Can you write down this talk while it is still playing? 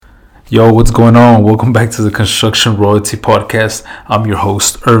Yo, what's going on? Welcome back to the Construction Royalty Podcast. I'm your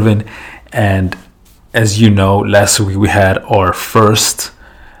host, Irvin. And as you know, last week we had our first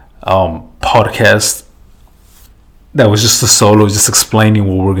podcast that was just a solo, just explaining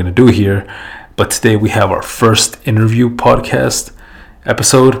what we're going to do here. But today we have our first interview podcast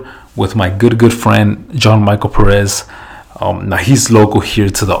episode with my good friend, John Michael Perez. Now he's local here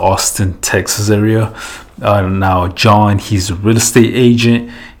to the Austin, Texas area. Now John, he's a real estate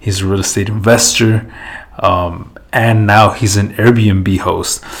agent, he's a real estate investor, and now he's an Airbnb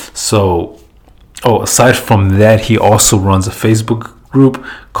host. So, aside from that, he also runs a Facebook group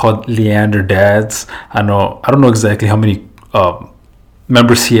called Leander Dads. I don't know exactly how many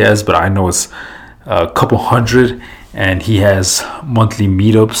members he has, but I know it's a couple hundred. And he has monthly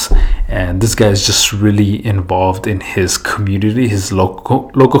meetups, and this guy is just really involved in his community, his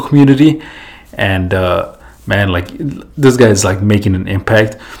local community. And man, like, this guy is like making an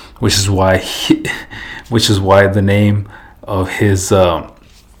impact, which is why the name of his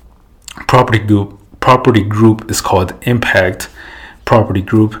property group is called Impact Property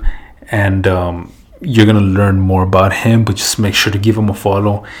Group. And you're gonna learn more about him, but just make sure to give him a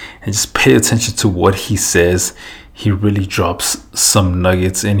follow and just pay attention to what he says. He really drops some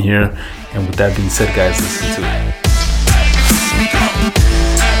nuggets in here. And with that being said, guys, listen to it.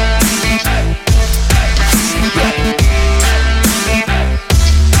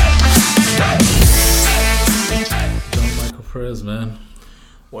 John Michael Perez, man.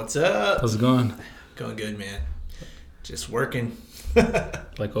 What's up? How's it going? Going good, man. Just working.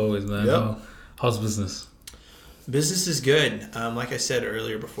 Like always, man. Yep. How's business? Business is good. Like I said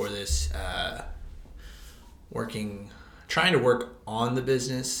earlier before this, trying to work on the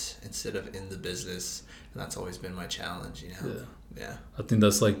business instead of in the business, and that's always been my challenge, Yeah. I think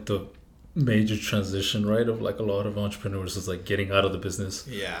that's like the major transition, right, of like a lot of entrepreneurs is like getting out of the business.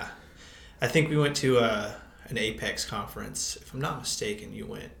 Yeah. I think we went to an Apex conference. If I'm not mistaken, you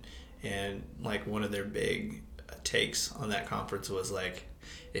went, and like one of their big takes on that conference was like,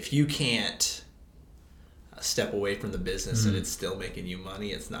 if you can't step away from the business and it's still making you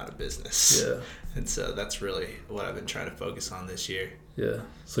money, it's not a business. Yeah. And so that's really what I've been trying to focus on this year. Yeah.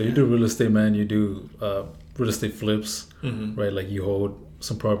 So you do real estate, man. You do real estate flips, right? Like you hold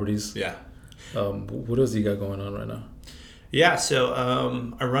some properties. Yeah. What else you got going on right now? Yeah. So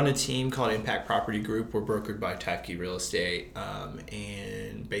I run a team called Impact Property Group. We're brokered by Typekey Real Estate.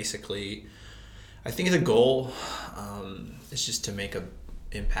 And basically, I think the goal is just to make a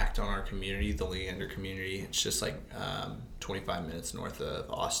impact on our community, the Leander community. It's just like 25 minutes north of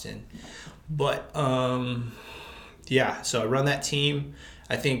Austin. But yeah, so I run that team.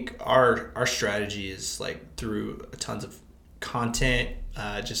 I think our strategy is like through tons of content,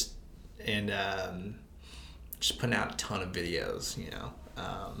 just putting out a ton of videos,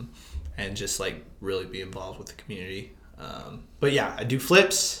 and just like really be involved with the community. But yeah, I do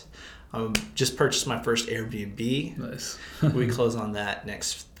flips. Just purchased my first Airbnb. Nice. We close on that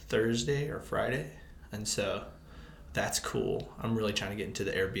next Thursday or Friday, and so that's cool. I'm really trying to get into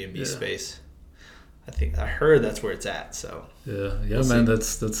the Airbnb space. I heard that's where it's at. So yeah, we'll man.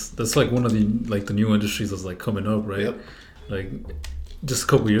 See. That's like one of the new industries that's like coming up, right? Yep. Like just a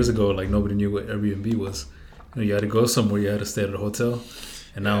couple years ago, like nobody knew what Airbnb was. You had to go somewhere. You had to stay at a hotel,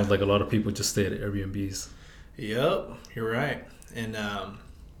 and now like a lot of people just stay at Airbnbs. Yep, you're right, and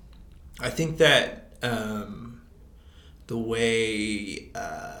I think that the way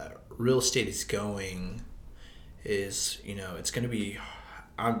real estate is going is, it's going to be,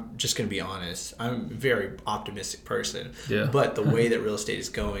 I'm just going to be honest, I'm a very optimistic person. Yeah. But the way that real estate is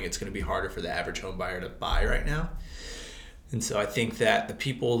going, it's going to be harder for the average home buyer to buy right now. And so I think that the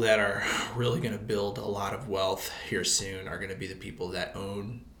people that are really going to build a lot of wealth here soon are going to be the people that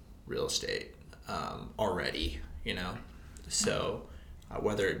own real estate already, So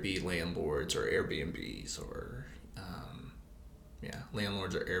whether it be landlords or Airbnbs or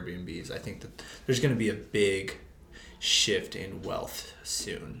landlords or Airbnbs, I think that there's going to be a big shift in wealth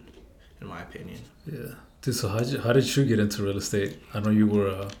soon, in my opinion. Yeah. Dude, so how did you get into real estate? I know you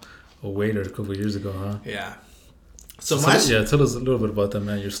were a waiter a couple of years ago, huh? Yeah. Tell us a little bit about that,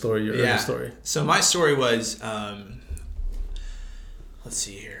 man. Your story, your early story. So my story was, let's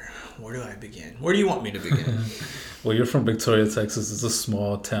see here. Where do I begin? Where do you want me to begin? Well, you're from Victoria, Texas. It's a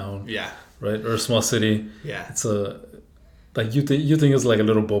small town. Yeah. Right? Or a small city. Yeah. It's like you think it's like a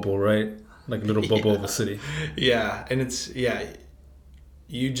little bubble, right? Like a little bubble of a city. Yeah. And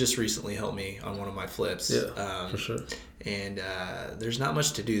you just recently helped me on one of my flips. Yeah, for sure. And there's not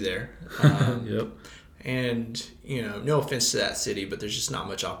much to do there. Yep. And, no offense to that city, but there's just not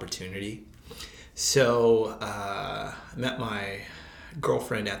much opportunity. So I met my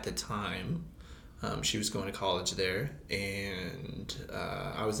girlfriend at the time, she was going to college there, and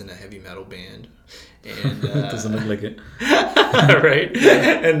I was in a heavy metal band. And doesn't look like it. right?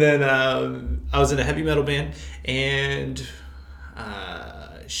 And then I was in a heavy metal band, and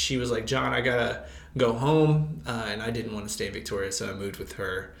she was like, John, I gotta go home, and I didn't want to stay in Victoria, so I moved with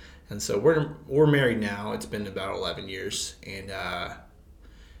her. And so we're married now. It's been about 11 years, and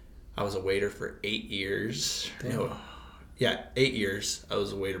I was a waiter for 8 years. Damn. No, yeah, 8 years. I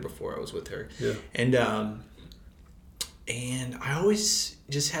was a waiter before I was with her. Yeah. And I always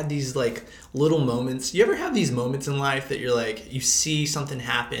just had these like little moments. You ever have these moments in life that you're like, you see something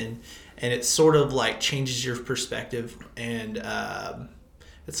happen and it sort of like changes your perspective, and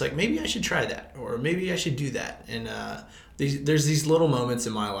it's like, maybe I should try that, or maybe I should do that. And there's these little moments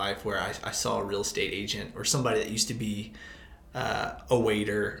in my life where I saw a real estate agent or somebody that used to be a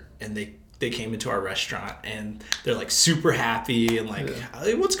waiter, and they came into our restaurant and they're like super happy and like,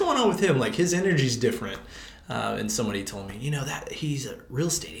 hey, what's going on with him? Like his energy's different. And somebody told me, that he's a real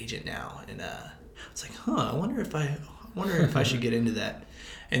estate agent now. And it's like, I wonder if I should get into that.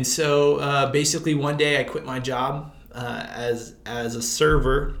 And so basically one day I quit my job as a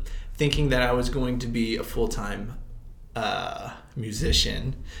server, thinking that I was going to be a full-time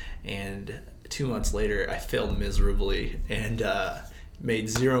musician. And 2 months later, I failed miserably and made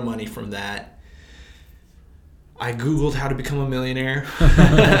zero money from that. I Googled how to become a millionaire.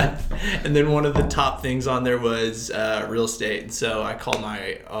 And then one of the top things on there was real estate. And so I called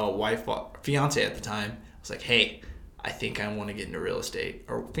my fiance at the time. I was like, hey, I think I want to get into real estate.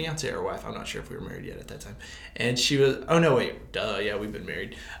 Or fiance or wife. I'm not sure if we were married yet at that time. And she was, oh, no, wait. Duh, yeah, we've been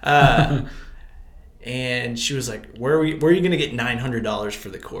married. And she was like, where are you going to get $900 for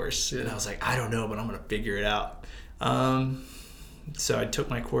the course? Yeah. And I was like, I don't know, but I'm going to figure it out. So I took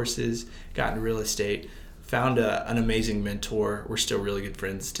my courses, got into real estate, found an amazing mentor. We're still really good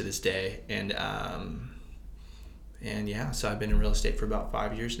friends to this day. And yeah, so I've been in real estate for about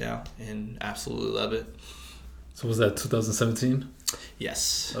 5 years now and absolutely love it. So was that 2017?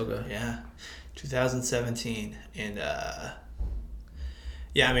 Yes. Okay. Yeah. 2017. And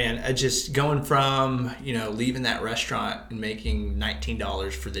yeah, man, I just going from, leaving that restaurant and making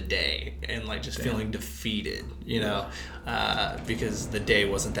 $19 for the day and like just feeling defeated, because the day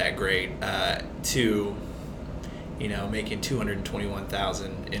wasn't that great, to, making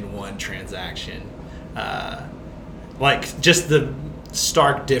 $221,000 in one transaction. Like just the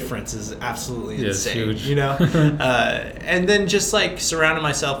stark difference is absolutely insane, huge. And then just like surrounding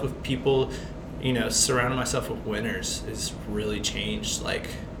myself with people, surrounding myself with winners has really changed like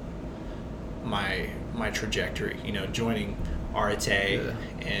my trajectory. Joining Arete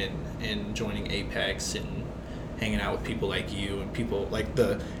and joining Apex and hanging out with people like you and people like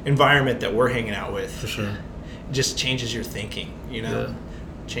the environment that we're hanging out with. For sure. Just changes your thinking,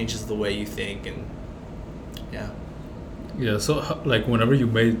 changes the way you think. And yeah, so like whenever you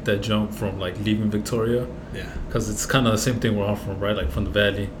made that jump from like leaving Victoria, because it's kind of the same thing where I'm from, right? Like from the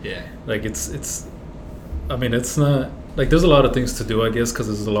valley. Yeah. Like it's I mean, it's not like there's a lot of things to do, I guess, because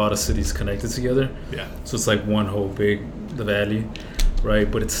there's a lot of cities connected together. Yeah. So it's like one whole the valley, right?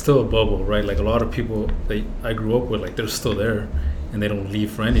 But it's still a bubble, right? Like a lot of people that I grew up with, like they're still there and they don't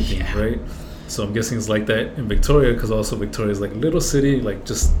leave for anything, right? So I'm guessing it's like that in Victoria, because also Victoria is like a little city, like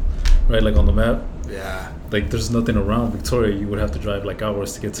just right, like on the map. Yeah. Like there's nothing around Victoria. You would have to drive like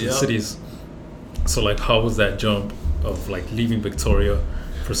hours to get to the cities. So like, how was that jump of like leaving Victoria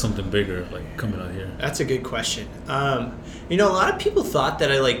for something bigger, like coming out here? That's a good question. A lot of people thought that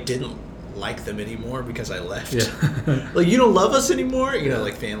I like didn't like them anymore because I left. Yeah. Like, you don't love us anymore,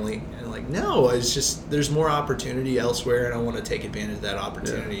 like family. And like, no, it's just there's more opportunity elsewhere, and I want to take advantage of that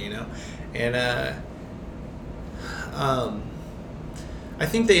opportunity. And I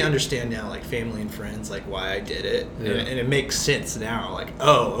think they understand now, like family and friends, like why I did it, and it makes sense now. Like,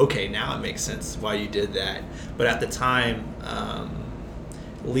 oh, okay, now it makes sense why you did that. But at the time,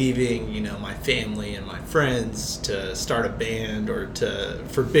 leaving, my family and my friends to start a band or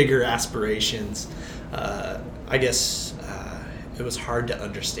for bigger aspirations, I guess it was hard to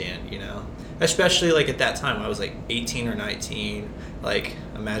understand, especially like at that time I was like 18 or 19. Like,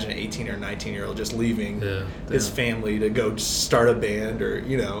 imagine an 18 or 19-year-old just leaving his family to go start a band, or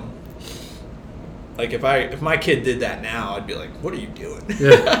like if my kid did that now, I'd be like, what are you doing?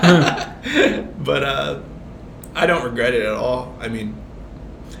 But I don't regret it at all. I mean,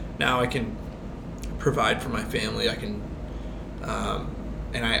 now I can provide for my family. I can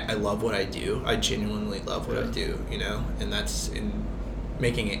and I love what I do. I genuinely love what I do, and that's in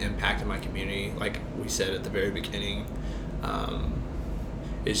making an impact in my community. Like we said at the very beginning,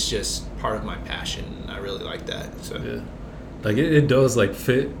 it's just part of my passion. I really like that. So Like it does like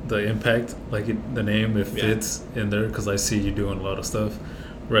fit the impact, like the name it Yeah. fits in there because I see you doing a lot of stuff,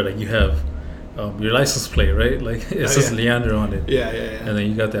 right? Like you have your license plate, right? Like it says yeah. Leander on it, Yeah. and then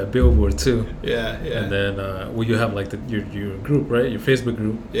you got that billboard too, Yeah. and then well you have like your group, right? Your Facebook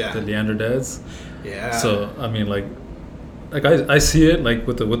group, Yeah. the Leander Dads. Yeah. So I mean like I see it like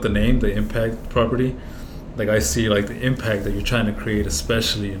with the name, the impact property. Like I see like the impact that you're trying to create,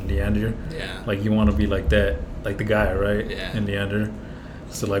 especially in Leander. Yeah. Like you want to be like that, like the guy, right? Yeah. In Leander.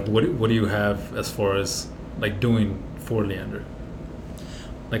 So like, what do you have as far as like doing for Leander?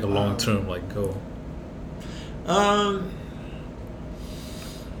 Like a long term like goal.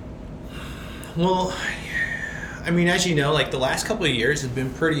 Well, I mean, as you know, like the last couple of years have been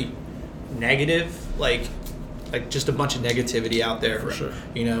pretty negative. Like just a bunch of negativity out there. For sure.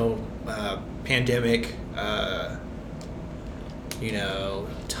 You know, pandemic. You know,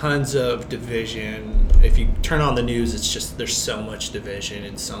 tons of division. If you turn on the news, it's just there's so much division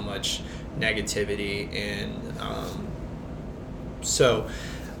and so much negativity, and so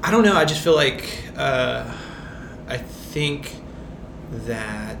I don't know. I just feel like I think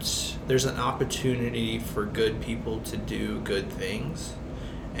that there's an opportunity for good people to do good things,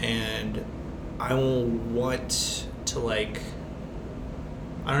 and I want to like.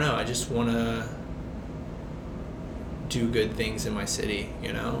 I don't know. I just want to do good things in my city,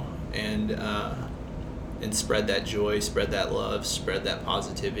 you know, and spread that joy, spread that love, spread that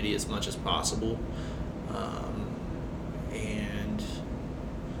positivity as much as possible, and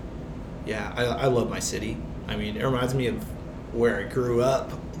yeah, I love my city. I mean, it reminds me of where I grew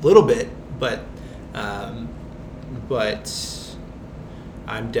up a little bit, but I'm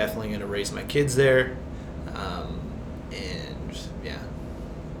definitely going to raise my kids there, and yeah.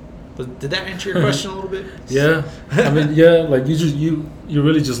 Did that answer your question a little bit? Yeah, I mean, yeah, like you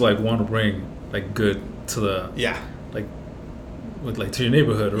really just like want to bring like good to the like with like to your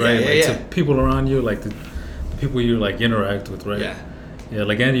neighborhood, right? To people around you, like the people you like interact with, right? Yeah,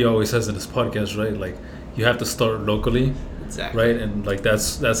 like Andy always says in this podcast, right? Like you have to start locally, exactly, right? And like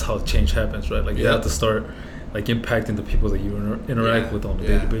that's how change happens, right? Like you have to start like impacting the people that you interact with on a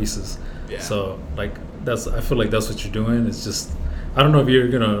daily basis. So like I feel like that's what you're doing. It's just I don't know if you're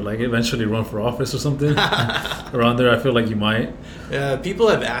gonna like eventually run for office or something around there. I feel like you might. People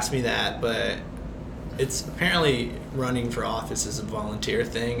have asked me that, but it's apparently running for office is a volunteer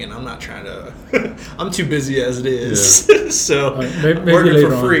thing, and I'm not trying to. I'm too busy as it is. Yeah. So maybe working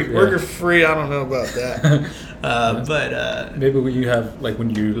for free. On, working for free. I don't know about that. But maybe when you have like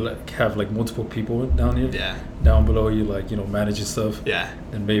when you like have like multiple people down here, down below you, like managing stuff.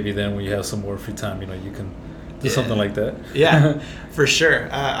 And maybe then when you have some more free time, you can. Do something like that. Yeah, for sure.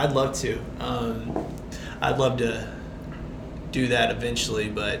 I'd love to. I'd love to do that eventually,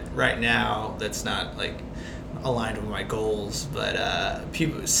 but right now that's not like aligned with my goals. But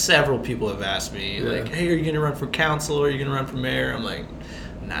several people have asked me like, "Hey, are you going to run for council or are you going to run for mayor?" I'm like,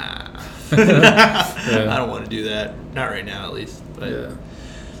 "Nah, I don't want to do that. Not right now, at least." But,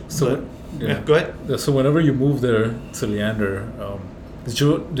 So go ahead. So whenever you moved there to Leander, did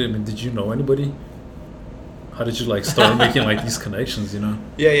you know anybody? How did you like start making like these connections?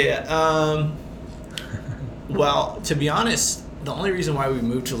 Yeah. Well, to be honest, the only reason why we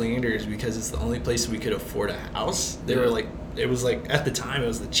moved to Leander is because it's the only place we could afford a house. They were like, it was like at the time it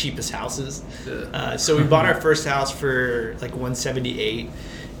was the cheapest houses. So we bought our first house for like $178,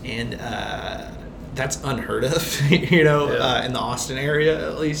 and that's unheard of, in the Austin area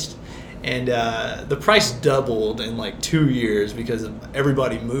at least. And the price doubled in like 2 years because of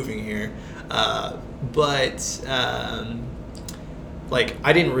everybody moving here. But like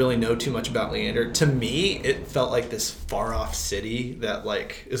I didn't really know too much about Leander. To me, it felt like this far off city that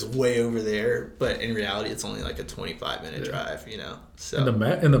like is way over there, but in reality, it's only like a 25-minute drive. So in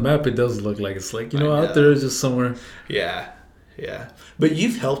the map, it does look like it's like out there just somewhere. Yeah. But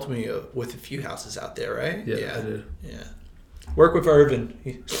you've helped me with a few houses out there, right? Yeah, I did. Yeah. Work with Irvin.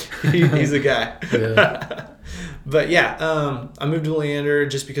 He's the guy. Yeah. But yeah, I moved to Leander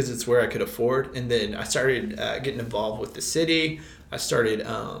just because it's where I could afford. And then I started getting involved with the city. I started,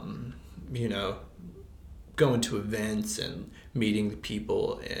 going to events and meeting the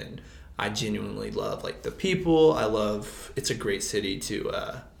people. And I genuinely love like the people. It's a great city to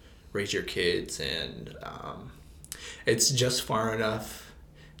raise your kids. And it's just far enough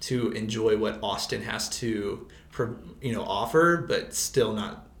to enjoy what Austin has to offer, but still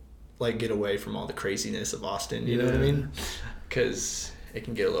not like get away from all the craziness of Austin. You know what I mean? Because it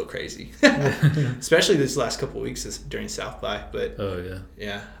can get a little crazy, especially this last couple of weeks during South by. But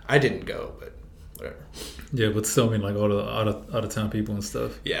I didn't go, but whatever. Yeah, but still, I mean, like all the out of town people and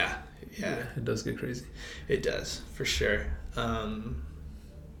stuff. Yeah, it does get crazy. It does for sure.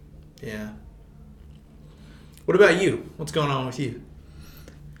 Yeah. What about you? What's going on with you?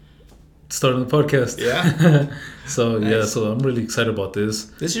 Starting the podcast. Yeah. So Nice. so I'm really excited about this.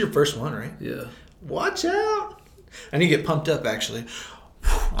 This is your first one, right? Yeah. Watch out. I need to get pumped up, actually.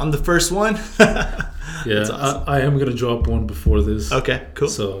 I'm the first one. Yeah, That's awesome. I am gonna drop one before this. Okay, cool.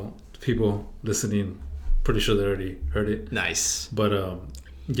 So people listening, pretty sure they already heard it. Nice. But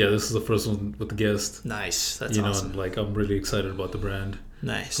yeah, this is the first one with the guest. Nice. That's You know, awesome. and, like I'm really excited about the brand.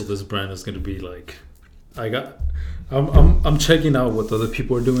 Nice. So this brand is gonna be like, I'm checking out what other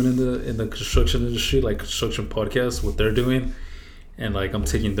people are doing in the construction industry, like construction podcasts, what they're doing, and like I'm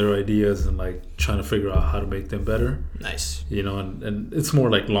taking their ideas and like trying to figure out how to make them better. Nice. You know, and it's more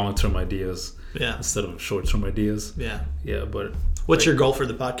like long term ideas Yeah. instead of short term ideas. Yeah. Yeah, but What's your goal for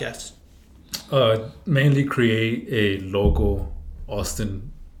the podcast? mainly create a local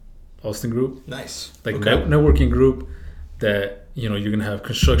Austin group, Nice. like Okay. networking group that you're gonna have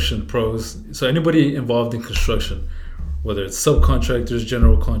construction pros. So anybody involved in construction, whether it's subcontractors,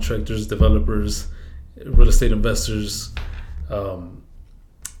 general contractors, developers, real estate investors,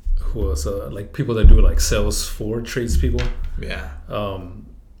 who else? Like people that do like sales for tradespeople. Yeah.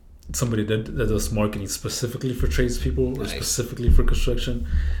 Somebody that does marketing specifically for tradespeople or Nice. specifically for construction,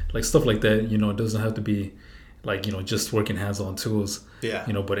 like stuff like that. It doesn't have to be like just working hands-on tools. Yeah.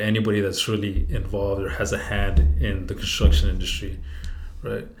 But anybody that's really involved or has a hand in the construction industry,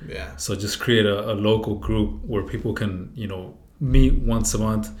 right? Yeah. So just create a local group where people can meet once a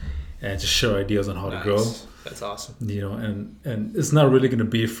month and just share ideas on how to grow. That's awesome. And it's not really going to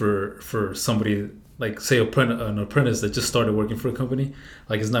be for somebody like say an apprentice that just started working for a company.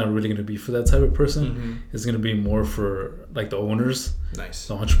 Like it's not really going to be for that type of person. Mm-hmm. It's going to be more for like the owners, Nice.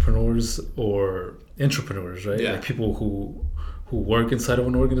 the entrepreneurs or entrepreneurs, right? Yeah. Like people who work inside of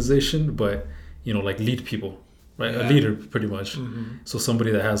an organization, but like lead people, right? Yeah. A leader pretty much. Mm-hmm. So somebody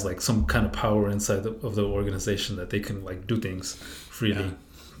that has like some kind of power inside of the organization that they can like do things freely.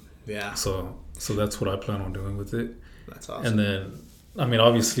 Yeah. So that's what I plan on doing with it. That's awesome. And then, I mean,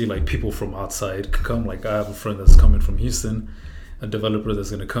 obviously, like people from outside can come. Like I have a friend that's coming from Houston, a developer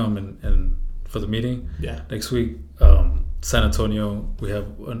that's going to come and for the meeting Yeah. next week. San Antonio, we have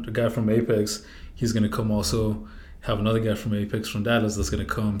a guy from Apex. He's going to come also. Have another guy from Apex from Dallas that's going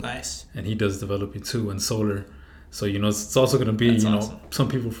to come, Nice. and he does developing too and solar. So it's also going to be That's awesome. some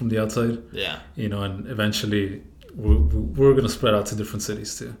people from the outside. Yeah. And eventually we're going to spread out to different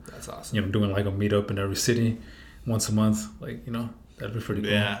cities too. That's awesome. Doing like a meetup in every city once a month, like that'd be pretty cool.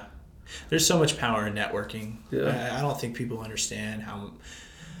 Yeah. There's so much power in networking. Yeah. I don't think people understand how.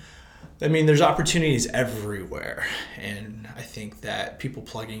 I mean, there's opportunities everywhere, and I think that people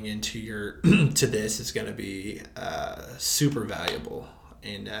plugging into to this is going to be super valuable,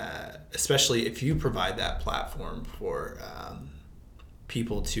 and especially if you provide that platform for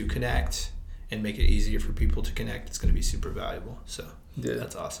people to connect and make it easier for people to connect, it's going to be super valuable. So Yeah.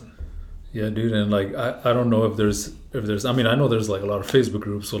 that's awesome. Yeah, dude, and like I don't know if there's I mean I know there's like a lot of Facebook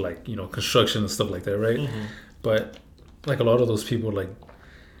groups with like construction and stuff like that, right? Mm-hmm. But like a lot of those people, like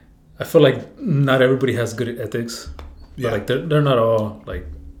I feel like not everybody has good ethics. Yeah. But like they're not all like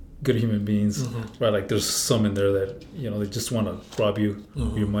good human beings, Mm-hmm. right? Like there's some in there that they just want to rob you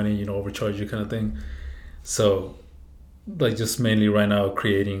of your Mm-hmm. money, overcharge you kind of thing. So like just mainly right now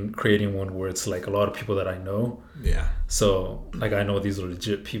creating one where it's like a lot of people that I know. Yeah. So like I know these are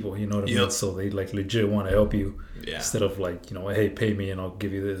legit people, you know what I mean? Yep. So they like legit want to help you Yeah. instead of like hey, pay me and I'll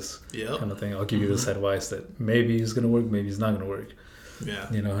give you this Yep. kind of thing. I'll give you this advice that maybe is gonna work, maybe it's not gonna work. Yeah.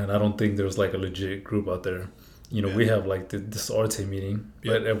 And I don't think there's like a legit group out there. Yeah. We have like this Arte meeting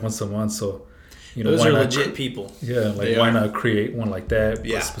Yep. right once a month. So Those why are not legit people. yeah, like They why are. not create one like that,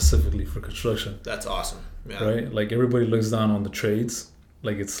 Yeah. but specifically for construction, That's awesome. Yeah. right? Like everybody looks down on the trades,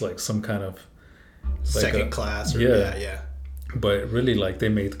 like it's like some kind of Second class. Or, yeah. Yeah. but really like they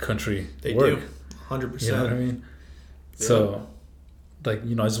made the country They work. do. 100%. You know what I mean? Yeah. So, like,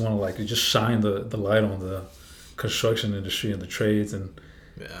 I just want to like just shine the light on the construction industry and the trades, and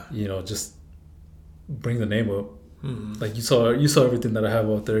Yeah. just bring the name up. Mhm. Like you saw everything that I have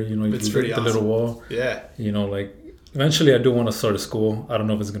out there. It's the pretty little wall. Yeah. Like eventually I do want to start a school. I don't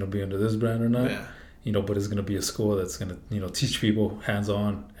know if it's gonna be under this brand or not. Yeah. But it's gonna be a school that's gonna teach people hands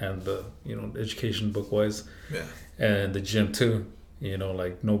on and the education book wise, Yeah. and the gym too.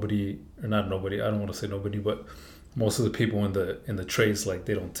 Like nobody or not nobody. I don't want to say nobody, but most of the people in the trades, like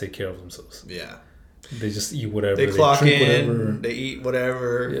they don't take care of themselves. Yeah. They just eat whatever. They clock drink in, whatever. they eat whatever,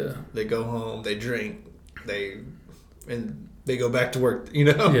 Yeah. they go home, they drink, and they go back to work,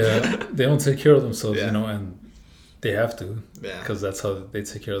 Yeah, they don't take care of themselves, Yeah. and they have to Yeah. because that's how they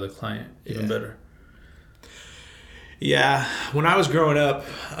take care of the client even Yeah. better. Yeah, when I was growing up,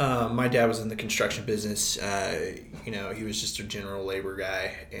 my dad was in the construction business. He was just a general labor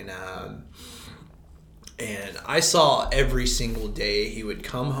guy, and I saw every single day he would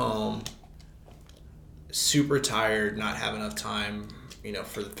come home super tired, not have enough time,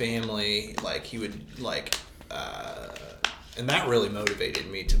 for the family. Like he would and that really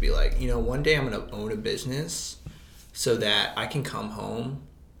motivated me to be like, one day I'm gonna own a business so that I can come home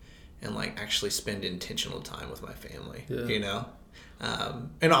and like actually spend intentional time with my family.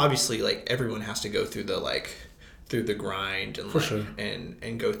 And obviously like everyone has to go through the grind and For sure.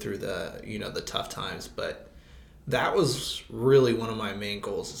 and go through the the tough times, but that was really one of my main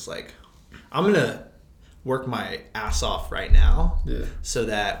goals. Is like, I'm gonna work my ass off right now, so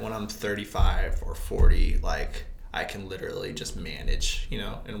that when I'm 35 or 40, like I can literally just manage,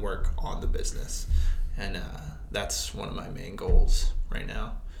 and work on the business, and that's one of my main goals right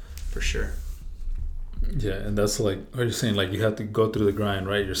now. For sure. Yeah, and that's like, are you saying like you have to go through the grind,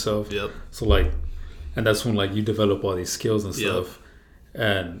 right, yourself? Yep. So like, and that's when like you develop all these skills and stuff,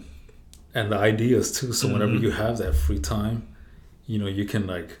 and the ideas too. So whenever you have that free time, you can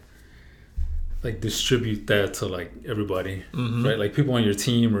like distribute that to like everybody, right? Like people on your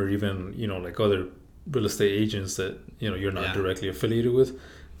team, or even like other real estate agents that you're not directly affiliated with,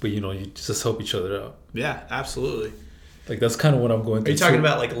 but you just help each other out. Yeah, absolutely. Like that's kind of what I'm going through. Are you talking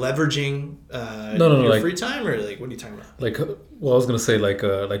about like leveraging no, your like, free time, or like what are you talking about? Like, well, I was gonna say like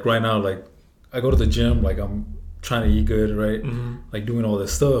right now, like I go to the gym, like I'm trying to eat good, right? Like doing all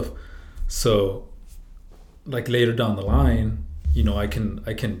this stuff. So like later down the line, I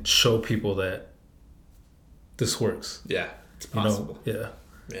can show people that this works. Yeah, it's possible. Yeah,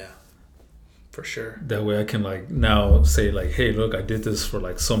 for sure. That way I can like now say like, hey, look, I did this for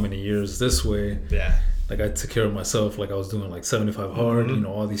like so many years this way. Yeah. Like I took care of myself, like I was doing like 75 hard,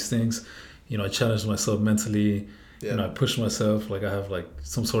 all these things. I challenged myself mentally. I pushed myself. Like I have like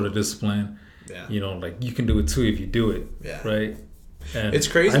some sort of discipline. Yeah. Like you can do it too if you do it. Yeah. Right. And it's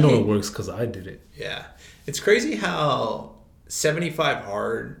crazy. I know it works because I did it. Yeah. It's crazy how 75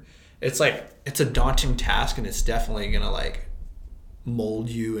 hard. It's like it's a daunting task, and it's definitely gonna like mold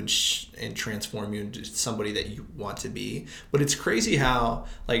you and transform you into somebody that you want to be. But it's crazy how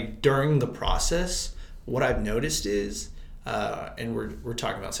like during the process, what I've noticed is, and we're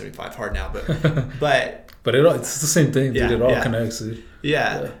talking about 75 hard now, but it's the same thing. Dude. It all connects. Dude.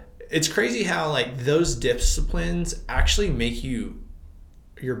 Yeah. It's crazy how like those disciplines actually make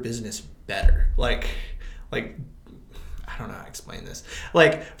your business better. Like I don't know how to explain this.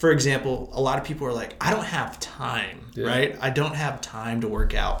 Like, for example, a lot of people are like, I don't have time, right? I don't have time to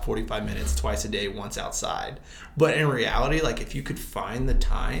work out 45 minutes twice a day, once outside. But in reality, like if you could find the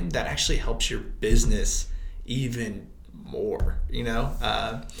time, that actually helps your business even more,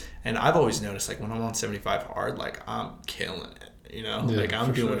 and I've always noticed like when I'm on 75 hard, like I'm killing it, like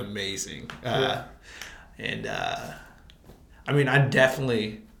I'm doing amazing. And I mean, I'm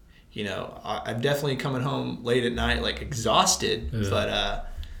definitely coming home late at night, like exhausted, but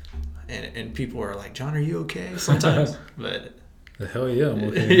and people are like, John, are you okay? Sometimes, but the hell yeah, I'm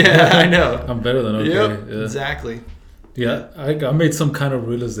okay. Yeah, I know. I'm better than okay. Yep, yeah. exactly. Yeah, I made some kind of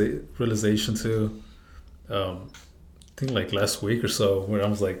realization too. I think like last week or so, where I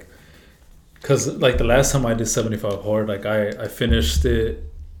was like, because like the last time I did 75 hard, like I finished it.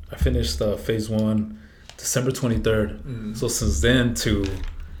 I finished phase 1 December 23rd. So since then to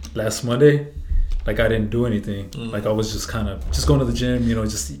last Monday, like I didn't do anything. Like I was just kind of just going to the gym,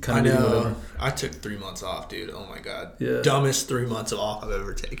 just kind of doing whatever. I took 3 months off, dude. Oh my god. Yeah. Dumbest 3 months off I've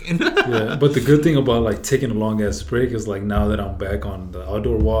ever taken. Yeah, but the good thing about like taking a long ass break is like now that I'm back on the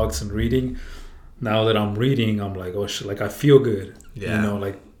outdoor walks and reading, now that I'm reading, I'm like, oh shit, like I feel good. Yeah.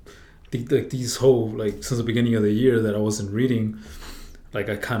 Like these whole like since the beginning of the year that I wasn't reading, like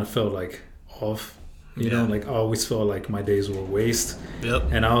I kind of felt like off. Like I always felt like my days were a waste. Yep.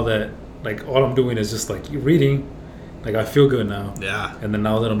 And now that like all I'm doing is just like reading, like I feel good now. Yeah. And then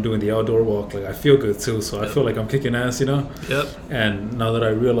now that I'm doing the outdoor walk, like I feel good too. So I feel like I'm kicking ass, Yep. And now that I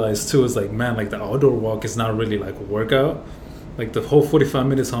realize too, it's like, man, like the outdoor walk is not really like a workout. Like the whole 45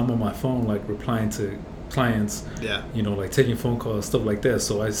 minutes I'm on my phone, like replying to clients, like taking phone calls, stuff like that.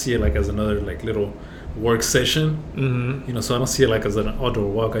 So I see it like as another like little work session. So I don't see it like as an outdoor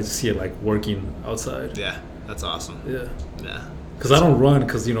walk. I just see it like working outside. Yeah, that's awesome. Yeah. Because I don't run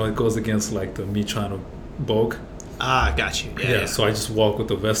because it goes against like me trying to bulk. Ah, got you. Yeah. So I just walk with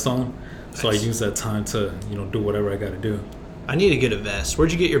the vest on. Nice. So I use that time to do whatever I got to do. I need to get a vest.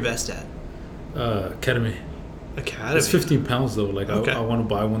 Where'd you get your vest at? Academy. It's 15 pounds though. Like okay. I want to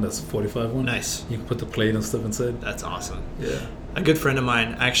buy one that's a 45 one. Nice. You can put the plate and stuff inside. That's awesome. Yeah. A good friend of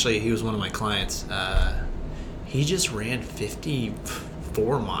mine, actually, he was one of my clients. he just ran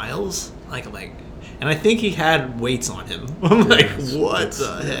 54 miles. And I think he had weights on him. I'm like, what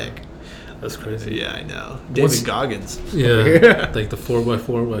the heck? That's crazy. Yeah, I know. David Goggins. Yeah, like the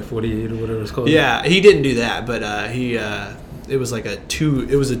 4x4 by 48 or whatever it's called. Yeah, he didn't do that, but it was like a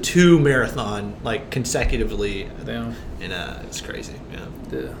two marathon like consecutively. Damn. And it's crazy.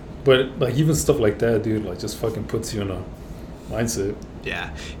 Yeah. But like even stuff like that, dude, like just fucking puts you in a mindset.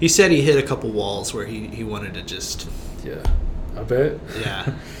 Yeah. He said he hit a couple walls where he wanted to just. Yeah. I bet.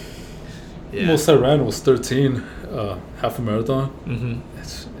 Yeah. Yeah. Most I ran was 13, half a marathon.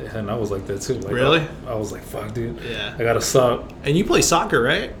 Mm-hmm. And I was like that too. Like, really? I was like, fuck, dude. Yeah. I gotta stop. And you play soccer,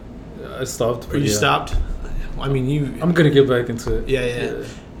 right? I stopped. Or you stopped? I mean, I'm gonna get back into it.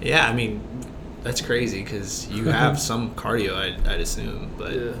 Yeah. I mean, that's crazy because you have some cardio, I'd assume.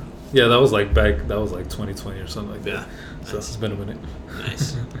 But yeah, that was like 2020 or something like that. Yeah. So it's been a minute.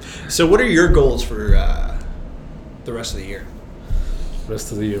 Nice. So what are your goals for the rest of the year?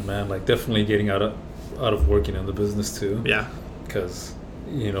 Rest of the year, man, like definitely getting out of working in the business too. Yeah. Because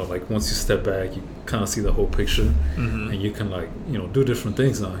like once you step back, you kind of see the whole picture, and you can like do different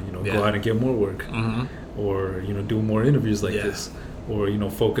things now. Go out and get more work, or do more interviews like this, or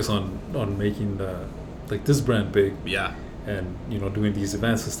focus on making like this brand big. Yeah. And doing these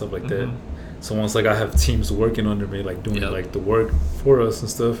events and stuff like that. So once like I have teams working under me, like doing like the work for us and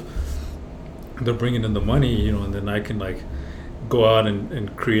stuff, they're bringing in the money, and then I can like go out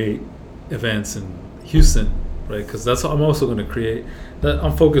and create events in Houston, right? Because that's what I'm also going to create. That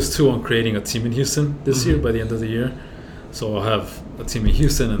I'm focused too on creating a team in Houston this year by the end of the year. So I'll have a team in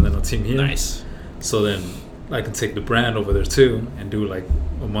Houston and then a team here. Nice. So then I can take the brand over there too and do like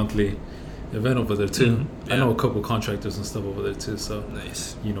a monthly event over there too. I know a couple contractors and stuff over there too. So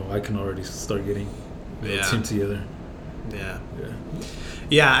nice. I can already start getting a team together.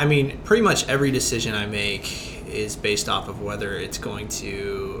 Yeah. I mean, pretty much every decision I make is based off of whether it's going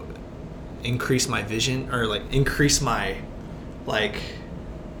to increase my vision or like increase my how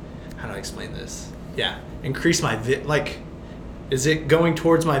do I explain this? Yeah, increase my is it going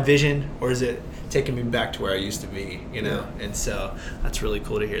towards my vision or is it taking me back to where I used to be? And so that's really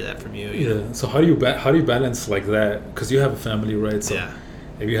cool to hear that from you. Yeah. So how do you balance like that? Because you have a family, right? So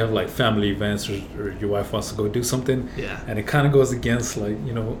if you have like family events or your wife wants to go do something, and it kind of goes against like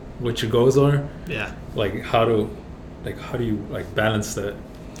what your goals are. Yeah. Like how do you like balance that?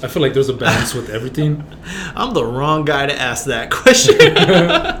 I feel like there's a balance with everything. I'm the wrong guy to ask that question.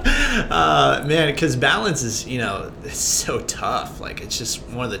 Man, because balance is, it's so tough. Like, it's just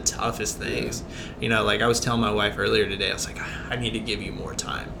one of the toughest things. Like I was telling my wife earlier today, I was like, I need to give you more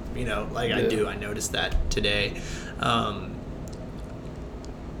time. I do. I noticed that today. I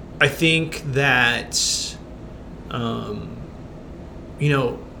think that, a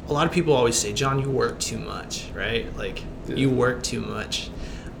lot of people always say, John, you work too much, right? Like, you work too much.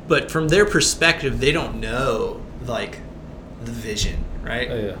 But from their perspective, they don't know, like, the vision, right?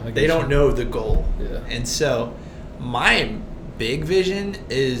 They don't know the goal. Yeah. And so my big vision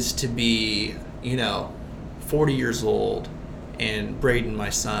is to be, 40 years old and Braden, my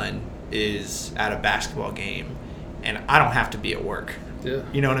son, is at a basketball game and I don't have to be at work. Yeah.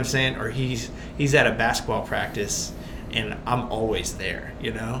 You know what I'm saying? Or he's at a basketball practice and I'm always there,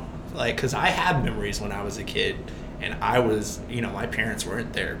 Like, because I have memories when I was a kid and I was, my parents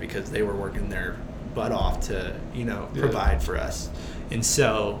weren't there because they were working their butt off to, provide for us. And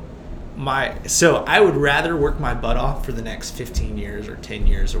so I would rather work my butt off for the next 15 years or 10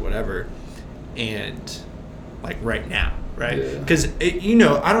 years or whatever and like right now, right? Because, I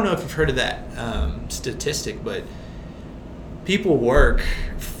don't know if you've heard of that statistic, but people work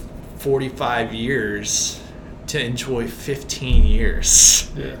 45 years to enjoy 15 years.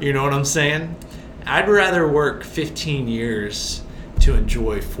 Yeah. You know what I'm saying? I'd rather work 15 years to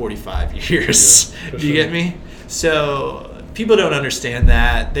enjoy 45 years. Do you get me? So people don't understand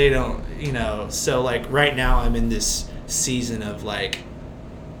that. They don't, so like right now I'm in this season of like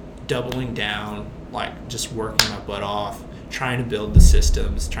doubling down, like just working my butt off, trying to build the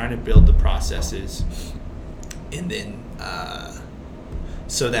systems, trying to build the processes. And then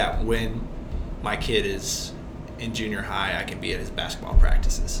so that when my kid is in junior high, I can be at his basketball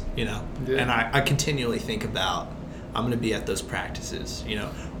practices, and I continually think about I'm going to be at those practices,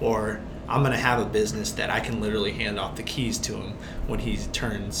 or I'm going to have a business that I can literally hand off the keys to him when he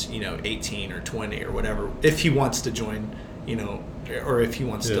turns, 18 or 20 or whatever, if he wants to join, or if he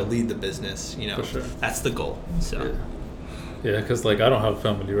wants to lead the business, For sure. That's the goal. So yeah, because like I don't have a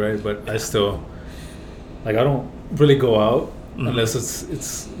family, right? But I still like I don't really go out unless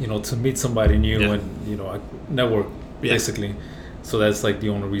it's to meet somebody new and I network basically. So that's like the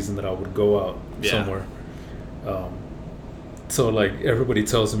only reason that I would go out somewhere. So like everybody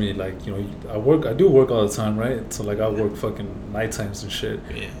tells me like, you know, I do work all the time, right? So like I work fucking night times and shit.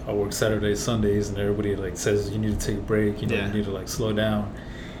 Yeah. I work Saturdays, Sundays, and everybody like says you need to take a break, you know, Yeah. you need to like slow down,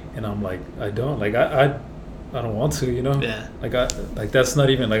 and I'm like I don't like I don't want to, you know. Yeah. Like that's not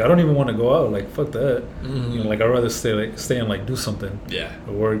even like I don't even want to go out. Like fuck that. Mhm. You know, like I'd rather stay and like do something. Yeah.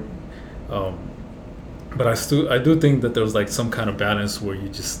 Or work. But I do think that there's like some kind of balance where you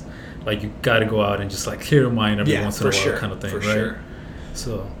just like you got to go out and just like clear your mind every once in a while, sure. kind of thing, For right? sure.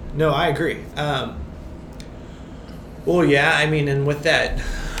 So No, I agree. Well, yeah, I mean, and with that,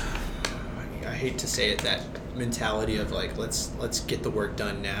 I hate to say it, that mentality of like let's get the work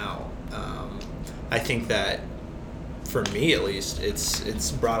done now. I think that for me at least,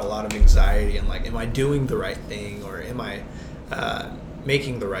 it's brought a lot of anxiety and like, am I doing the right thing or am I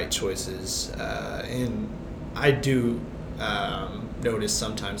making the right choices? And I do notice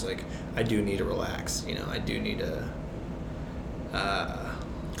sometimes like I do need to relax. You know, I do need to.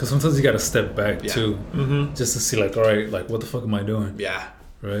 because sometimes you got to step back Yeah. too, Mm-hmm. just to see like, all right, like what the fuck am I doing, Yeah.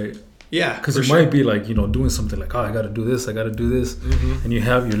 right? Yeah. Because for you sure. might be like, you know, doing something like, oh, I got to do this, Mhm. and you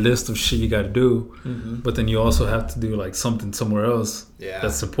have your list of shit you got to do, Mhm. but then you also have to do like something somewhere else Yeah.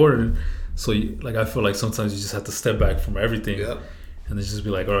 that's important. So you, like, I feel like sometimes you just have to step back from everything, Yep. and then just be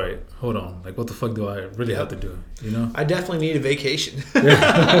like, all right, hold on, like what the fuck do I really have to do, you know? I definitely need a vacation.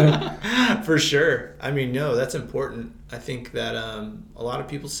 For sure. I mean, no, that's important. I think that a lot of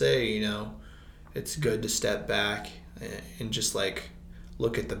people say, you know, it's good to step back and just like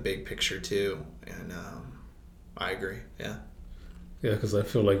look at the big picture too. And I agree. Yeah. Yeah, because I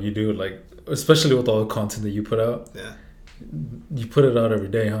feel like you do, like, especially with all the content that you put out, Yeah. you put it out every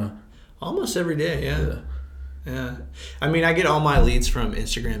day, huh? Almost every day. Yeah. I mean, I get all my leads from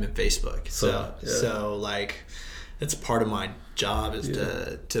Instagram and Facebook. So like, it's part of my job is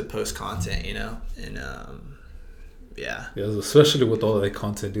to post content, you know? And yeah. Yeah, especially with all that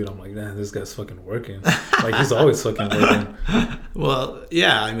content, dude. I'm like, man, this guy's fucking working. Like, he's always fucking working. Well,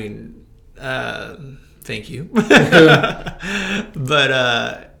 yeah, I mean, thank you.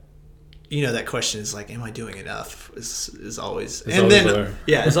 But, you know, that question is like, am I doing enough? Is always, It's always there.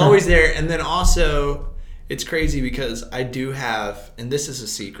 Yeah, it's always there. And then also, it's crazy because I do have, and this is a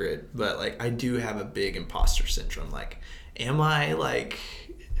secret, but like, I do have a big imposter syndrome. Like, am I like,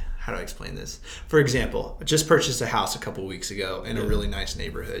 how do I explain this? For example, I just purchased a house a couple weeks ago in a really nice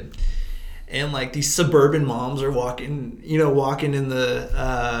neighborhood. And like these suburban moms are walking in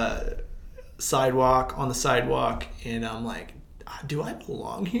the on the sidewalk, and I'm like, do I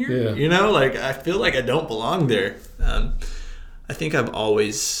belong here? Yeah. You know, like I feel like I don't belong there. I think I've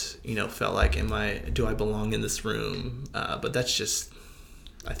always, you know, felt like, do I belong in this room? But I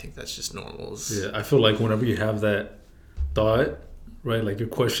think that's just normal. Yeah, I feel like whenever you have that thought, right, like you're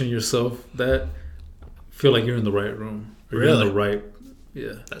questioning yourself, that feel like you're in the right room. Or you're Really? in the right,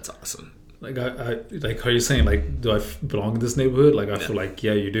 yeah. That's awesome. Like I like how you're saying, like, do I belong in this neighborhood? Like I feel like,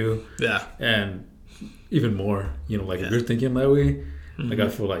 yeah, you do. Yeah. And even more, you know, like if you're thinking that way, like I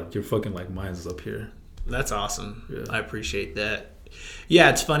feel like your fucking like mind's up here. That's awesome. Yeah. I appreciate that.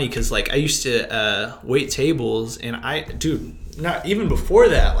 Yeah, it's funny because like I used to wait tables, and not even before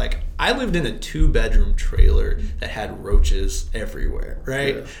that, like I lived in a 2-bedroom trailer that had roaches everywhere,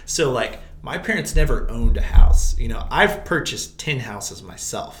 right? Yeah. So like my parents never owned a house. You know, I've purchased 10 houses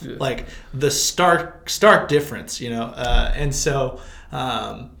myself. Yeah. Like the stark difference, you know, and so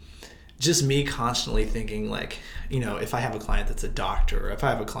just me constantly thinking like, you know, if I have a client that's a doctor, or if I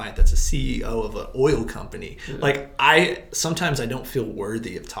have a client that's a CEO of an oil company, like sometimes I don't feel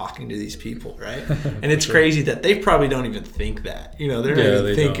worthy of talking to these people, right? And it's crazy that they probably don't even think that, you know, they're not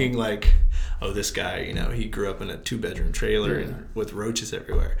even thinking like, oh, this guy, you know, he grew up in a 2-bedroom trailer and with roaches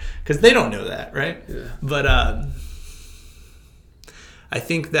everywhere, because they don't know that, right? Yeah. But I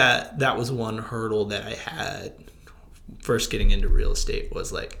think that was one hurdle that I had first getting into real estate,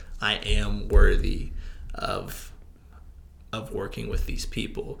 was like, I am worthy of working with these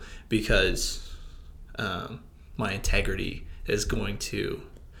people, because my integrity is going to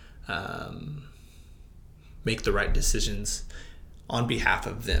make the right decisions on behalf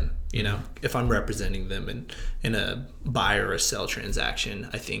of them. You know, if I'm representing them in a buy or a sell transaction,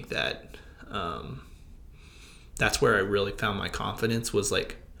 I think that that's where I really found my confidence, was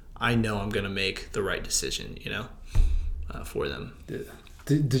like, I know I'm going to make the right decision, you know, for them. Yeah.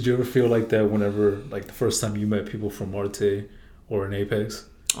 Did you ever feel like that whenever, like, the first time you met people from Marte or in Apex?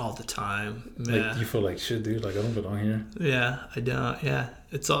 All the time. Like you feel like shit, dude. Like I don't belong here. Yeah, I don't. Yeah,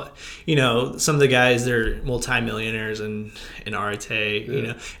 it's all. Some of the guys, they're multimillionaires in Arete.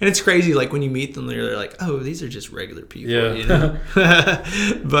 Yeah. And it's crazy. Like when you meet them, they're like, "Oh, these are just regular people." Yeah.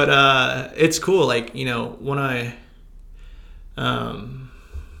 But it's cool. Like when I,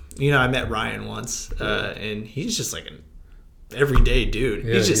 I met Ryan once, and he's just like an everyday dude.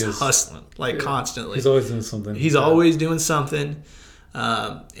 Yeah, he's just hustling constantly. He's always doing something. He's always doing something.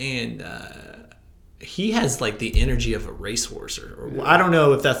 And he has like the energy of a racehorse, or I don't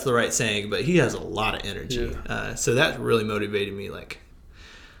know if that's the right saying, but he has a lot of energy. Yeah. So that really motivated me. Like,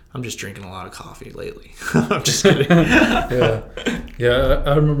 I'm just drinking a lot of coffee lately. I'm just kidding. Yeah.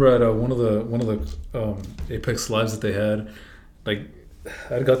 I remember at one of the Apex lives that they had, like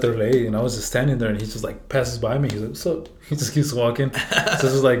I got there late and I was just standing there and he just like passes by me. He's like, "What's up?" He just keeps walking. So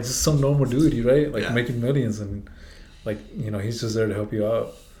it's like just some normal dude, right? Like making millions and. Like, he's just there to help you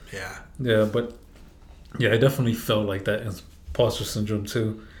out. Yeah. Yeah, but I definitely felt like that imposter syndrome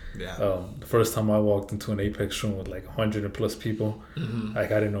too. Yeah. The first time I walked into an Apex room with like 100 plus people,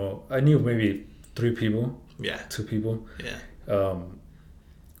 like I didn't know. I knew maybe 3 people. Yeah. 2 people. Yeah.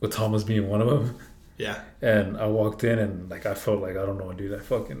 With Thomas being one of them. Yeah. And I walked in and like I felt like I don't know, dude. I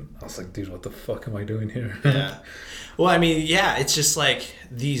was like, dude, what the fuck am I doing here? Yeah. Well, I mean, yeah, it's just like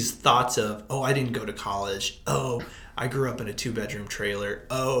these thoughts of, oh, I didn't go to college. Oh, I grew up in a 2-bedroom trailer.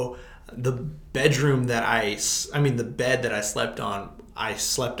 Oh, the bedroom that the bed that I slept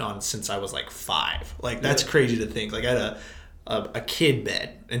on since I was like 5. Like that's crazy to think. Like I had a kid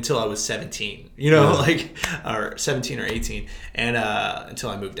bed until I was 17. Like or 17 or 18, and until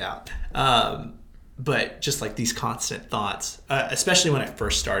I moved out. But just like these constant thoughts, especially when I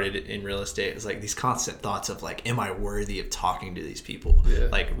first started in real estate, it was like these constant thoughts of like, am I worthy of talking to these people? Yeah.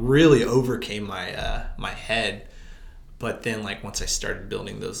 Like really overcame my my head. But then like once I started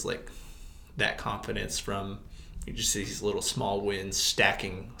building those like that confidence from just these little small wins,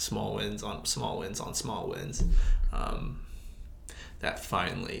 stacking small wins on small wins on small wins, that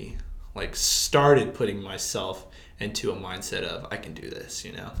finally like started putting myself into a mindset of I can do this,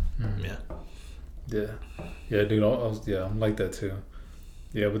 Yeah, dude. I'm like that too.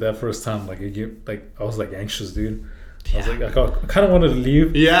 Yeah, but that first time, like I was like anxious, dude. I was like, I kind of wanted to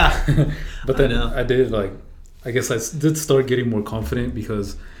leave. Yeah, but then I did like, I guess I did start getting more confident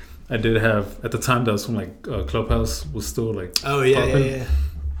because I did have at the time that was when like Clubhouse was still like yeah.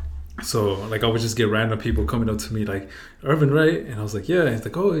 So like I would just get random people coming up to me like, "Irvin, right?" And I was like, "Yeah." And he's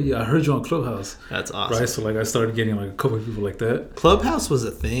like, "Oh yeah, I heard you on Clubhouse." That's awesome. Right. So like I started getting like a couple of people like that. Clubhouse was a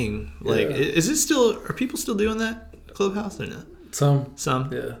thing. Like, is it still? Are people still doing that? Clubhouse or not? Some.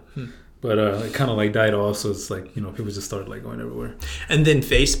 Yeah. But it kind of like died off, so it's like people just started like going everywhere. And then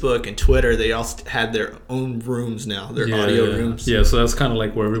Facebook and Twitter, they all had their own rooms now, their audio rooms. Yeah, so that's kind of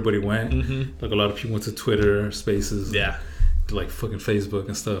like where everybody went. Like a lot of people went to Twitter Spaces. Yeah. To like fucking Facebook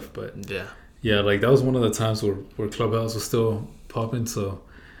and stuff, but yeah, like that was one of the times where Clubhouse was still popping, so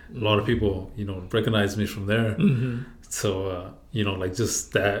a lot of people recognized me from there. So like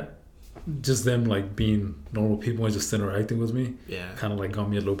just them like being normal people and just interacting with me, kind of like got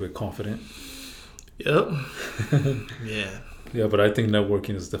me a little bit confident. Yep. Yeah, but I think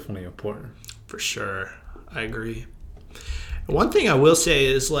networking is definitely important. For sure, I agree. One thing I will say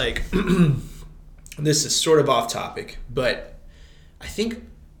is like this is sort of off topic, but I think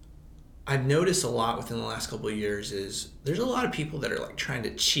I've noticed a lot within the last couple of years is there's a lot of people that are like trying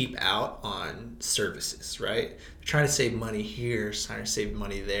to cheap out on services, right? They're trying to save money here, trying to save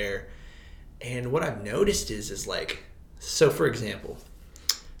money there. And what I've noticed is like, so for example,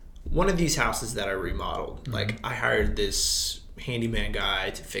 one of these houses that I remodeled, like I hired this handyman guy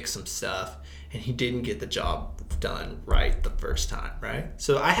to fix some stuff and he didn't get the job done right the first time, right?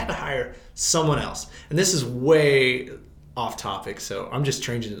 So I had to hire someone else. And this is way off topic, so I'm just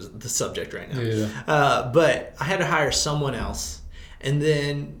changing the subject right now. But I had to hire someone else, and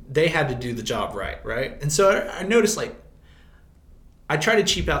then they had to do the job right? And so I noticed, like, I tried to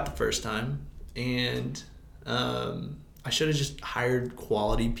cheap out the first time, and I should have just hired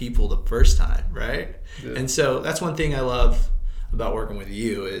quality people the first time, right? Yeah. And so that's one thing I love about working with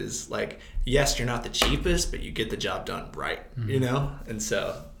you is, like, yes, you're not the cheapest, but you get the job done right, And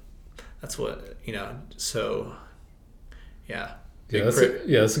so that's what, so... Yeah.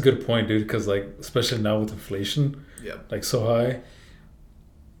 That's a good point, dude. Because like, especially now with inflation, like so high,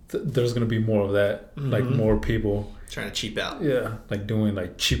 there's gonna be more of that. Like more people trying to cheap out. Yeah, like doing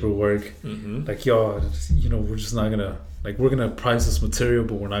like cheaper work. Like we're just not gonna we're gonna price this material,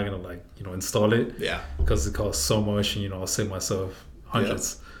 but we're not gonna install it. Yeah. Because it costs so much, and I'll save myself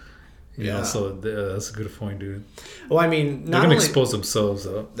hundreds. You know, so that's a good point, dude. Well, I mean, they're gonna expose themselves,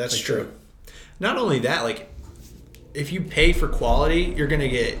 though. That's like true. Not only that, like, if you pay for quality, you're gonna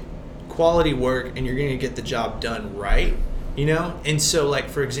get quality work, and you're gonna get the job done right. You know, and so, like,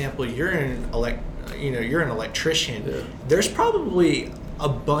 for example, you're an electrician. Yeah. There's probably a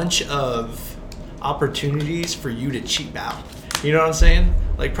bunch of opportunities for you to cheap out. You know what I'm saying?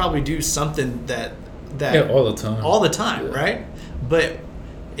 Like, probably do something that all the time, yeah. Right? But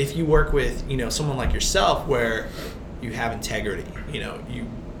if you work with, you know, someone like yourself where you have integrity, you know,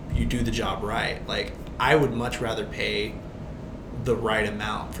 you do the job right. Like, I would much rather pay the right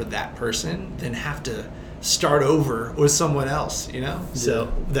amount for that person than have to start over with someone else, you know?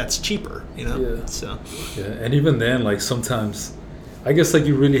 So that's cheaper, you know? Yeah. So yeah, and even then, like, sometimes I guess, like,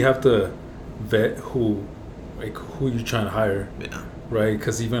 you really have to vet who you're trying to hire. Yeah. Right?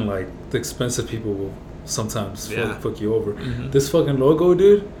 Because even, like, the expensive people will sometimes fuck you over. Mm-hmm. This fucking logo,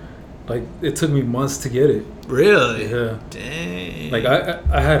 dude, like, it took me months to get it. Really? Yeah. Dang. Like,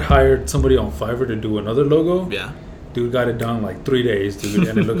 I had hired somebody on Fiverr to do another logo. Yeah. Dude got it done in like 3 days, dude,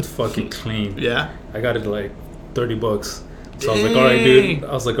 and it looked fucking clean. Yeah. I got it like $30. So I was like, all right, dude.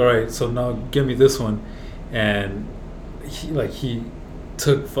 I was like, all right, so now give me this one. And he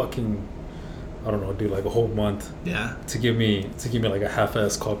took fucking, I don't know, dude, like a whole month. Yeah. To give me like a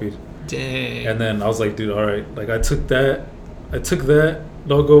half-ass copy. Dang. And then I was like, dude, all right. Like, I took that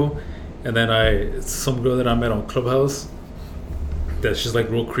logo, and then some girl that I met on Clubhouse, that she's like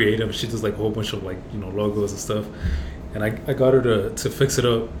real creative. She does like a whole bunch of, like, you know, logos and stuff. And I got her to fix it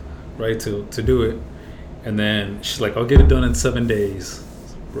up, right, to do it. And then she's like, I'll get it done in 7 days.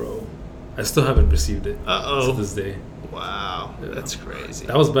 Bro, I still haven't received it to this day. Wow. Yeah. That's crazy.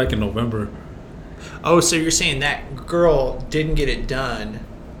 That was back in November. Oh, so you're saying that girl didn't get it done,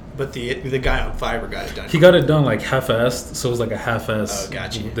 but the guy on Fiverr got it done? He got it done like half-assed, so it was like a half-ass. Oh,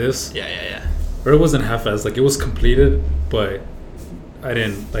 gotcha. This. Yeah. Or it wasn't half-assed, like, it was completed, but I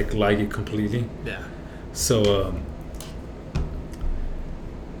didn't like it completely. Yeah. So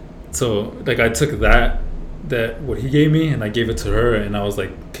like, I took that what he gave me, and I gave it to her, and I was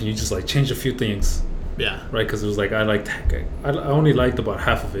like, can you just like change a few things? Yeah. Right, because it was like I only liked about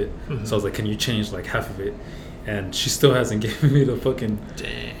half of it. Mm-hmm. So I was like, can you change like half of it? And she still hasn't given me the fucking.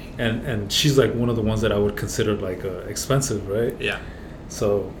 Dang. And she's like one of the ones that I would consider like expensive, right? Yeah.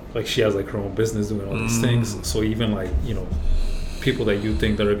 So like, she has like her own business doing all these things. So even like, you know, people that you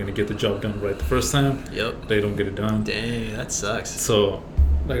think that are gonna get the job done right the first time, yep, they don't get it done. Dang, that sucks. So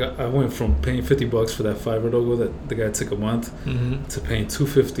like, I went from paying $50 for that Fiverr logo that the guy took a month to paying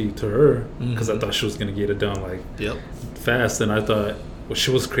 $250 to her because I thought she was gonna get it done like fast, and I thought, well, she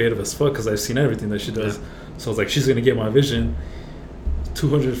was creative as fuck because I've seen everything that she does. So I was like, she's gonna get my vision.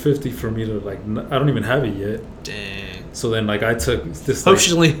 $250 for me to like, I don't even have it yet. Dang. So then, like, I took this.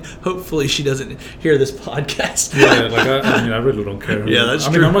 Hopefully, she doesn't hear this podcast. Yeah, like, I mean, I really don't care. Yeah, that's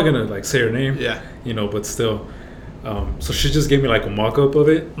true. I mean, I'm not gonna like say her name. Yeah. You know, but still. So she just gave me like a mock-up of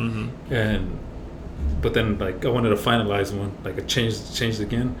it, but then like I wanted to finalize one, like I changed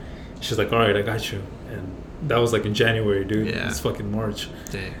again. She's like, all right, I got you, and that was like in January, dude. Yeah. It's fucking March.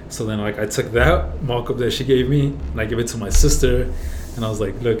 Dang. So then, like, I took that mock-up that she gave me, and I gave it to my sister, and I was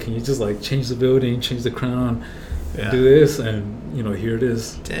like, look, can you just like change the building, change the crown, do this, and you know, here it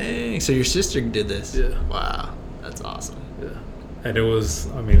is. Dang. So your sister did this? Yeah. Wow, that's awesome. Yeah. And it was,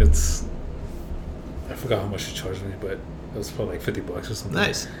 I mean, I forgot how much she charged me, but it was probably like $50 or something.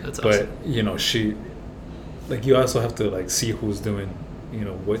 Nice. That's awesome. But, you know, she, like, you also have to like see who's doing, you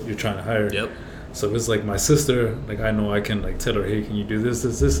know, what you're trying to hire. Yep. So if it's like my sister, like, I know I can like tell her, hey, can you do this?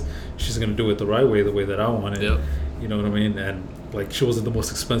 She's gonna do it the right way, the way that I want it. Yep. You know what I mean? And like, she wasn't the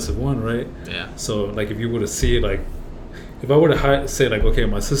most expensive one, right? Yeah. So like, if you were to see, like, if I were to say like, okay,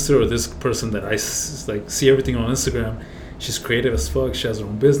 my sister or this person that I like see everything on Instagram, she's creative as fuck, she has her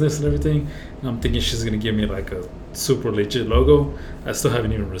own business and everything, and I'm thinking she's gonna give me like a super legit logo. I still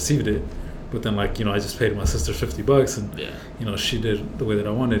haven't even received it, but then, like, you know, I just paid my sister $50, and you know, she did the way that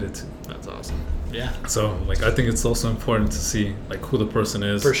I wanted it to. That's awesome. Yeah. So like, I think it's also important to see like who the person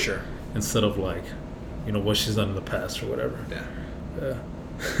is, for sure, instead of like, you know, what she's done in the past or whatever. Yeah.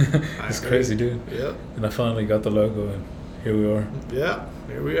 It's crazy, dude. Yep. And I finally got the logo, and here we are. Yeah,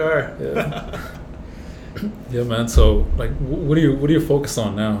 here we are. Yeah. Yeah, man. So like, what do you focus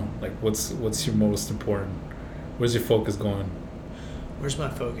on now? Like, what's your most important? Where's your focus going? Where's my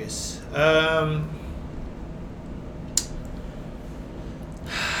focus?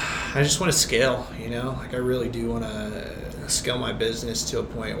 I just want to scale, you know, like I really do want to scale my business to a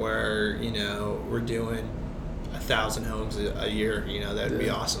point where, you know, we're doing 1,000 homes a year. You know, that'd be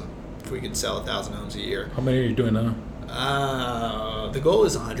awesome if we could sell 1,000 homes a year. How many are you doing now? The goal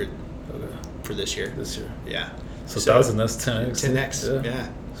is 100. Okay. for this year. Yeah. So 1,000, that's 10x. 10x, yeah.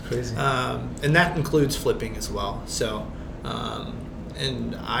 It's crazy. And that includes flipping as well. So,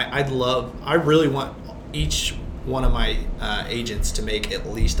 and I really want each one of my agents to make at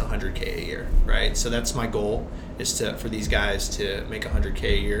least $100K a year, right? So that's my goal, is for these guys to make $100K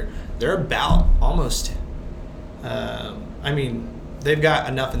a year. They're about almost, they've got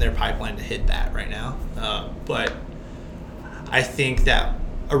enough in their pipeline to hit that right now. But I think that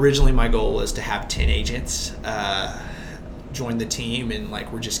originally my goal was to have 10 agents join the team, and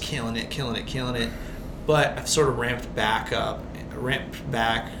like we're just killing it. But I've sort of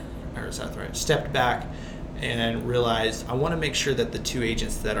stepped back and realized I want to make sure that the 2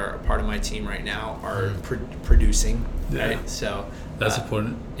 agents that are a part of my team right now are producing. Yeah. Right? So that's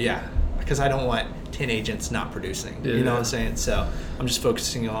important. Yeah, because I don't want 10 agents not producing. Yeah. You know what I'm saying? So I'm just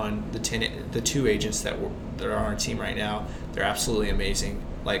focusing on the 2 agents that are on our team right now. They're absolutely amazing.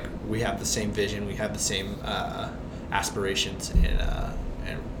 Like, we have the same vision, we have the same aspirations, and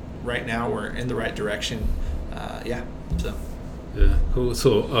right now we're in the right direction. So. Yeah, cool.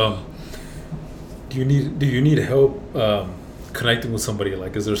 So, do you need help connecting with somebody?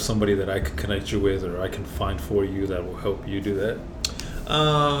 Like, is there somebody that I could connect you with, or I can find for you that will help you do that?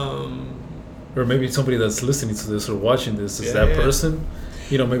 Or maybe somebody that's listening to this or watching this is that person.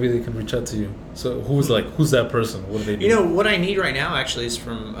 You know, maybe they can reach out to you. So who's that person? What do they do? You know, what I need right now actually is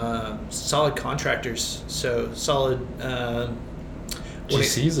from solid contractors. So solid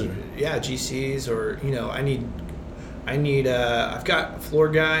GCs or GCs, or I need I've got a floor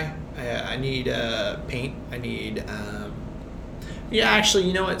guy. I need paint. I need actually,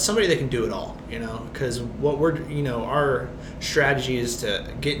 you know what? Somebody that can do it all. Because what our strategy is to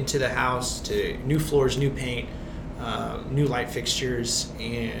get into the house, to new floors, new paint, new light fixtures,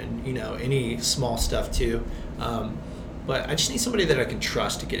 and any small stuff too. But I just need somebody that I can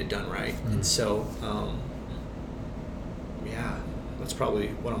trust to get it done right. And so that's probably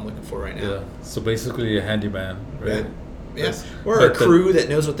what I'm looking for right now. Yeah. So basically a handyman, right? Yeah. Or a crew that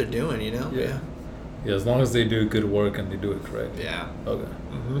knows what they're doing. Yeah. Yeah, as long as they do good work and they do it correct. Yeah. Okay.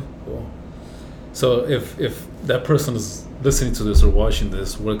 Mm-hmm. Cool. So if that person is listening to this or watching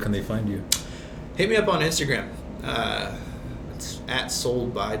this, where can they find you? Hit me up on Instagram. It's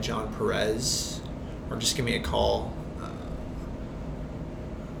 @soldbyjohnperez, or just give me a call.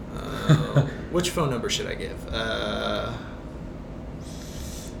 Which phone number should I give?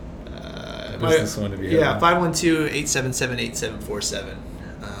 Business one, if you have 512-877-8747.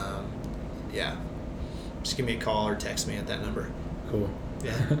 Just give me a call or text me at that number. Cool.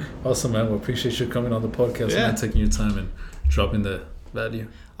 Yeah. Awesome, man. We appreciate you coming on the podcast and taking your time and dropping the value.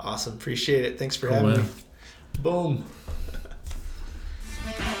 Awesome. Appreciate it. Thanks for having me. Boom.